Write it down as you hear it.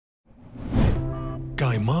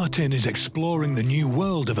Guy Martin is exploring the new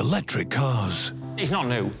world of electric cars. It's not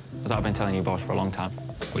new, as I've been telling you boys for a long time.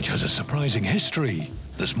 Which has a surprising history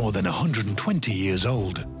that's more than 120 years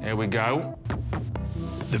old. Here we go.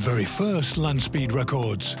 The very first land speed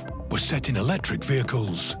records were set in electric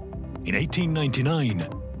vehicles. In 1899,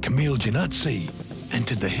 Camille Janazzi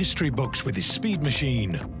entered the history books with his speed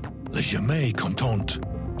machine, Le Jamais Content.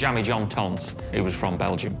 Jammy John Tont, he was from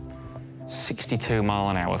Belgium. 62 mile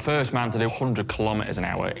an hour. First man to do 100 kilometers an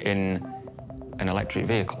hour in an electric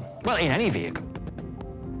vehicle. Well, in any vehicle.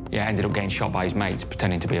 Yeah, ended up getting shot by his mates,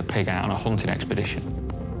 pretending to be a pig out on a hunting expedition.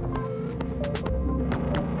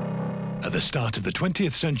 At the start of the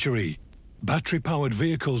 20th century, battery-powered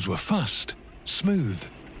vehicles were fast, smooth,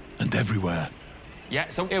 and everywhere. Yeah,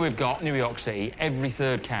 so here we've got New York City. Every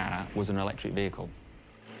third car was an electric vehicle.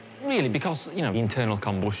 Really, because, you know, internal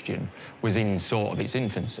combustion was in sort of its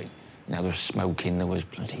infancy. You know, there was smoking, there was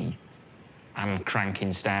bloody hand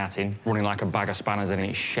cranking, starting, running like a bag of spanners and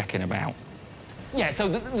it's shecking about. Yeah, so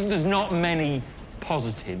there's not many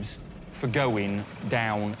positives for going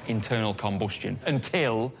down internal combustion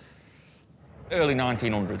until early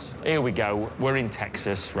 1900s. Here we go, we're in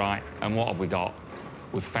Texas, right, and what have we got?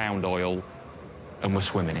 We've found oil and we're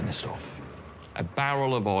swimming in the stuff. A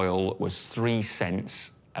barrel of oil was 3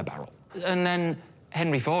 cents a barrel. And then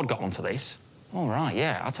Henry Ford got onto this. All right,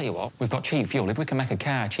 yeah, I'll tell you what, we've got cheap fuel. If we can make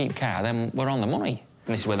a cheap car, then we're on the money.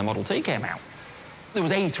 And this is where the Model T came out. There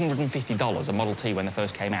was $850 a Model T when they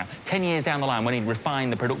first came out. 10 years down the line, when he'd refined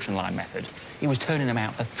the production line method, he was turning them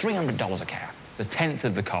out for $300 a car, the 10th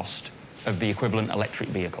of the cost of the equivalent electric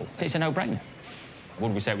vehicle. It's a no-brainer.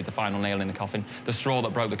 Would we say it was the final nail in the coffin? The straw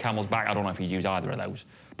that broke the camel's back, I don't know if you'd use either of those.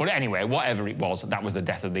 But anyway, whatever it was, that was the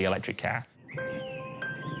death of the electric car.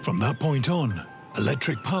 From that point on,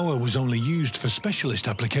 electric power was only used for specialist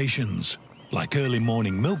applications, like early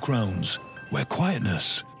morning milk rounds, where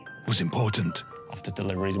quietness was important. Off to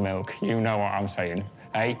deliver his milk, you know what I'm saying,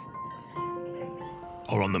 eh?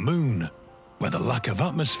 Or on the moon, where the lack of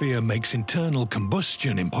atmosphere makes internal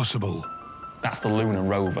combustion impossible. That's the lunar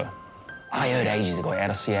rover. I heard ages ago it had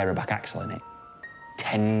a Sierra back axle in it.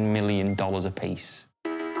 $10 million a piece.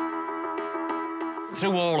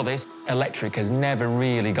 Through all of this, electric has never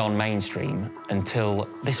really gone mainstream until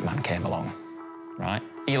this man came along, right?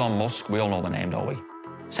 Elon Musk, we all know the name, don't we?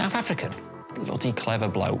 South African, bloody clever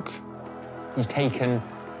bloke. He's taken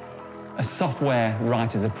a software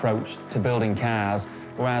writer's approach to building cars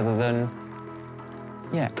rather than,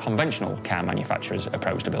 yeah, conventional car manufacturers'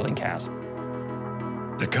 approach to building cars.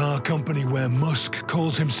 The car company where Musk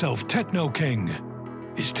calls himself Techno King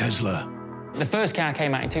is Tesla. The first car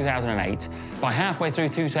came out in 2008. By halfway through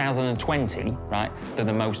 2020, right, they're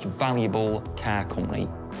the most valuable car company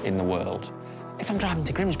in the world. If I'm driving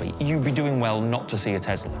to Grimsby, you'd be doing well not to see a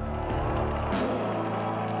Tesla.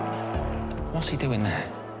 What's he doing there?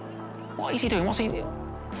 What is he doing? What's he...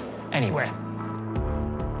 Anyway,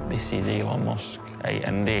 this is Elon Musk, eh?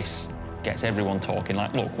 And this gets everyone talking.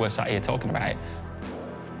 Like, look, we're sat here talking about it.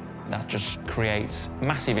 That just creates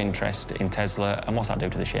massive interest in Tesla, and what's that do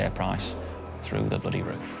to the share price? Through the bloody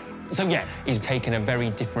roof. So yeah, he's taken a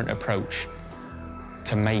very different approach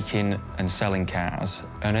to making and selling cars,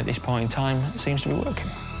 and at this point in time, it seems to be working.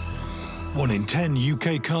 1 in 10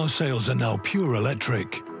 UK car sales are now pure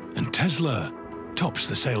electric, and Tesla tops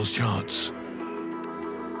the sales charts.